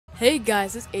Hey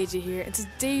guys, it's AJ here, and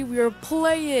today we are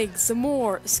playing some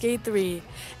more Skate 3.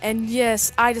 And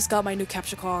yes, I just got my new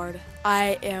capture card.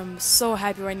 I am so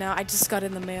happy right now. I just got it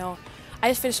in the mail. I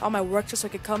just finished all my work just so I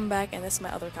could come back, and that's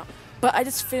my other account. But I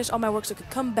just finished all my work so I could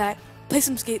come back, play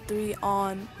some Skate 3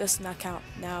 on this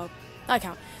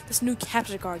this new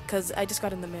capture card, because I just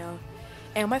got it in the mail.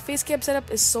 And my face cam setup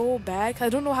is so bad, 'cause I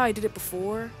don't know how I did it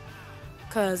before.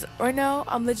 Because right now,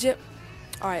 I'm legit...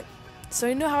 Alright. So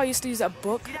you know how I used to use a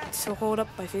book to hold up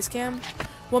my face cam?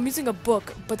 Well, I'm using a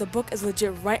book, but the book is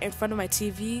legit right in front of my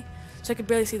TV, so I can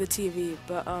barely see the TV.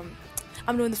 But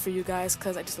I'm doing this for you guys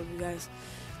because I just love you guys.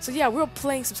 So yeah, we're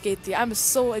playing some Skate 3. I'm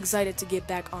so excited to get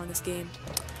back on this game.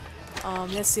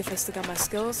 Let's see if I still got my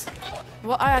skills.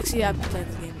 Well, I actually have played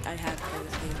this game. I have played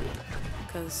this game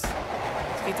because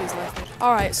Skate 3 is life.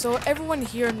 Alright, so everyone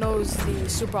here knows the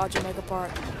Super Ultra Mega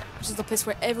Park, which is the place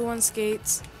where everyone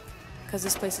skates. Because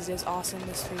this place is just awesome.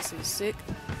 This place is sick.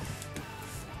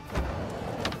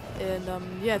 And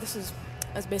yeah, that's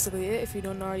basically it. If you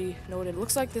don't already know what it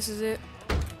looks like, this is it.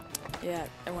 Yeah,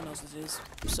 everyone knows what it is.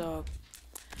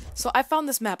 So I found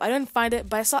this map. I didn't find it,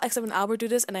 but I saw X7 Albert do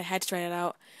this, and I had to try it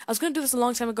out. I was gonna do this a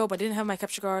long time ago, but I didn't have my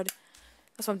capture card.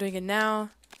 That's why I'm doing it now.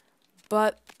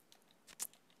 But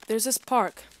there's this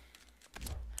park.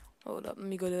 Hold up, let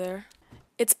me go to there.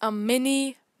 It's a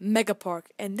mini mega park,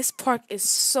 and this park is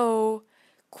so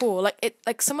cool.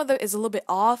 Like some of it is a little bit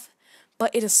off, but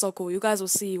it is so cool. You guys will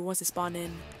see once it spawn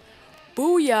in.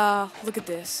 Booyah! Look at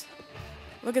this.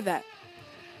 Look at that.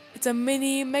 It's a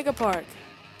mini mega park.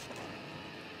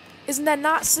 Isn't that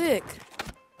not sick?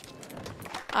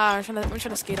 I'm trying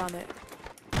to skate on it.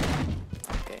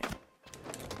 Okay.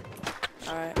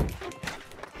 Alright.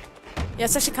 Yeah,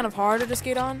 it's actually kind of harder to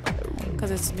skate on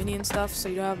because it's mini and stuff, so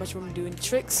you don't have much room to do any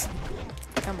tricks.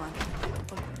 Come on.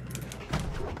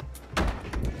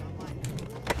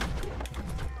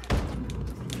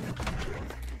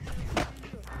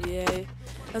 Yeah,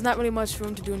 there's not really much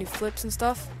room to do any flips and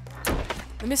stuff.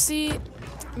 Let me see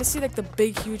like the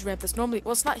big huge ramp that's normally,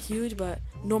 well, it's not huge, but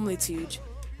normally it's huge.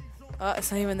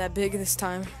 It's not even that big this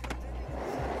time.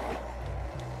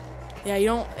 Yeah, you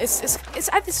don't, I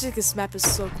think this map is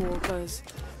so cool because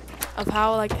of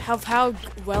how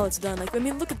well it's done. Like, I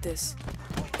mean, look at this.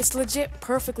 It's legit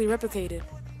perfectly replicated.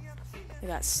 They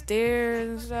got stairs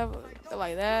and stuff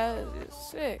like that. It's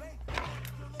sick.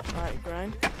 Alright,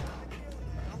 grind.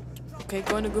 Okay,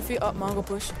 going to Goofy. Oh, Mongo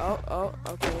push. Oh,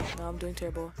 okay. No, I'm doing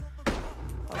terrible.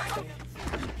 Okay.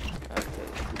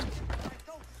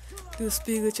 Do the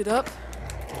speed glitch it up.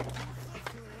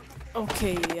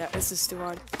 Okay, yeah, this is too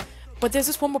hard. But there's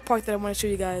this one more park that I want to show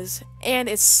you guys, and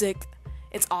it's sick.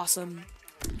 It's awesome.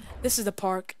 This is the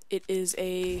park. It is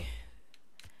a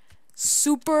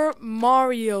Super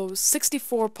Mario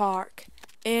 64 park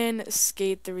in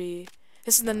Skate 3.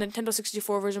 This is the Nintendo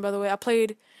 64 version, by the way. I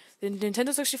played the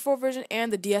Nintendo 64 version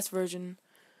and the DS version.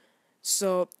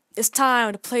 So it's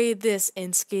time to play this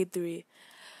in Skate 3.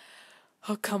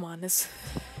 Oh, come on.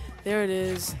 There it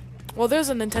is. Well, there's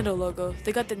a Nintendo logo.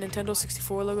 They got the Nintendo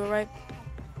 64 logo, right?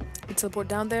 You teleport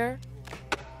down there.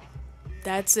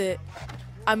 That's it.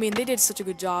 I mean, they did such a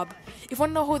good job. If you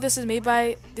want to know who this is made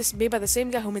by, the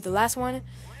same guy who made the last one.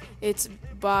 It's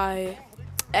by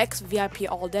XVIP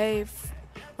All Day,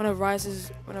 one of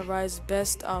Rise's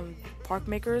best park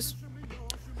makers.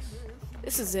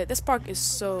 This is it. This park is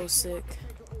so sick.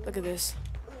 Look at this.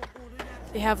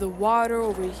 They have the water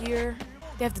over here.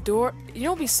 They have the door. You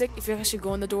know, it'd be sick if you actually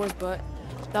go in the doors, but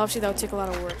obviously that would take a lot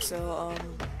of work. So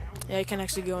yeah, you can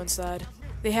actually go inside.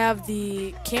 They have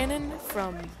the cannon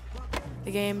from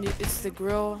the game. It's the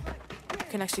grill. You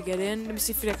can actually get in. Let me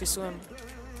see if you can actually swim.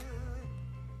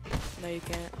 No, you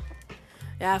can't.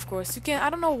 Yeah, of course you can't. I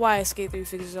don't know why Skate 3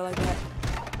 figures are like that.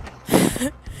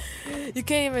 You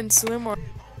can't even swim or.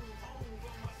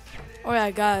 Oh yeah,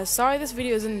 guys. Sorry, this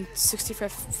video is in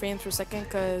 65 frames per second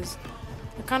because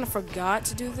I kind of forgot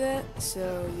to do that.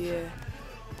 So yeah,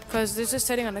 because there's this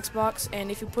setting on Xbox,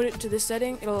 and if you put it to this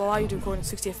setting, it'll allow you to record in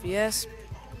 60 FPS.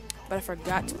 But I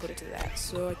forgot to put it to that,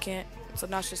 so I can't. So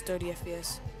now it's just 30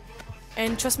 FPS.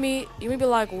 And trust me, you may be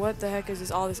like, what the heck is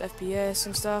this, all this FPS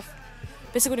and stuff?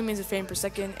 Basically, it means a frame per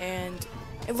second, and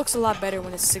it looks a lot better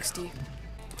when it's 60.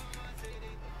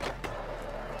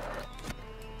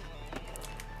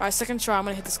 Alright, second try, I'm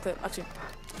gonna hit this clip. Actually,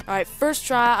 alright, first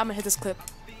try, I'm gonna hit this clip.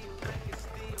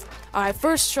 Alright,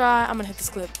 first try, I'm gonna hit this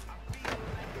clip.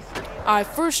 Alright,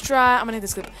 first try, I'm gonna hit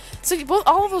this clip. So,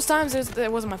 all of those times,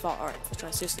 it wasn't my fault. Alright, first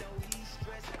try, seriously.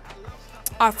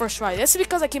 Alright, first try. This is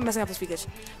because I keep messing up the speakers.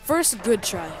 First good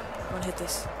try. I'm gonna hit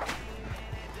this.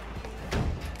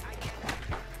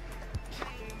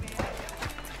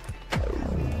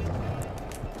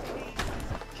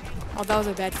 Oh, that was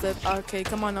a bad flip. Okay,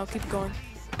 come on now, keep going.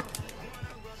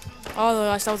 Oh my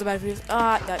gosh, that was a bad flip.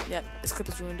 Yeah, this clip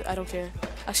is ruined. I don't care.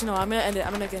 Actually, no, I'm gonna end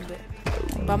it.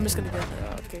 But I'm just gonna get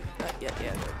it. Okay,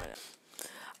 yeah.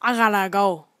 I gotta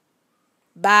go.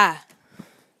 Bye.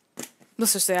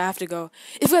 Let's just say I have to go.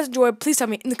 If you guys enjoyed, please tell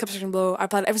me in the comment section below. I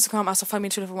replied to every single comment. Also, find me on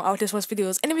Twitter for more Out This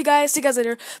videos. Anyway, guys, see you guys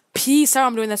later. Peace. Sorry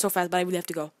I'm doing that so fast, but I really have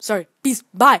to go. Sorry. Peace.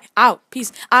 Bye. Out.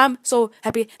 Peace. I'm so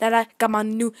happy that I got my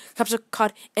new capture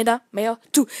card in the mail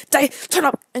today. Turn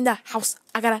up in the house.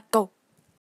 I gotta go.